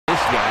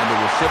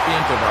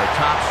recipient of our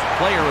top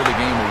Player of the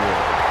Game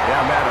award.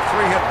 Yeah, Matt, a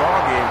 3-hit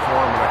ball game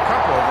for him, and a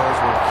couple of those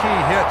were key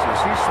hits as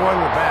he swung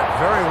the bat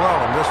very well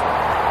in this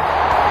one.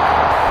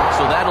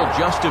 So that'll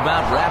just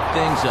about wrap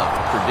things up.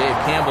 For Dave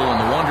Campbell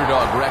and the Wonder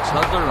Dog Rex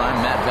Hudler, I'm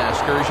Matt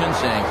Vasgersian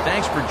saying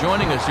thanks for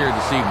joining us here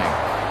this evening.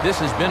 This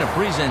has been a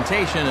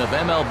presentation of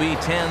MLB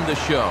 10 The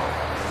Show.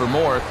 For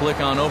more, click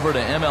on over to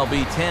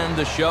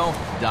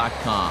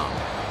MLB10theshow.com.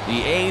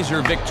 The A's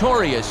are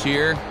victorious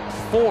here,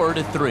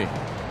 4-3.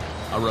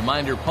 A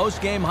reminder,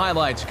 post-game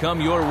highlights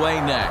come your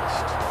way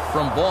next.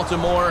 From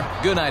Baltimore,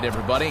 good night,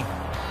 everybody.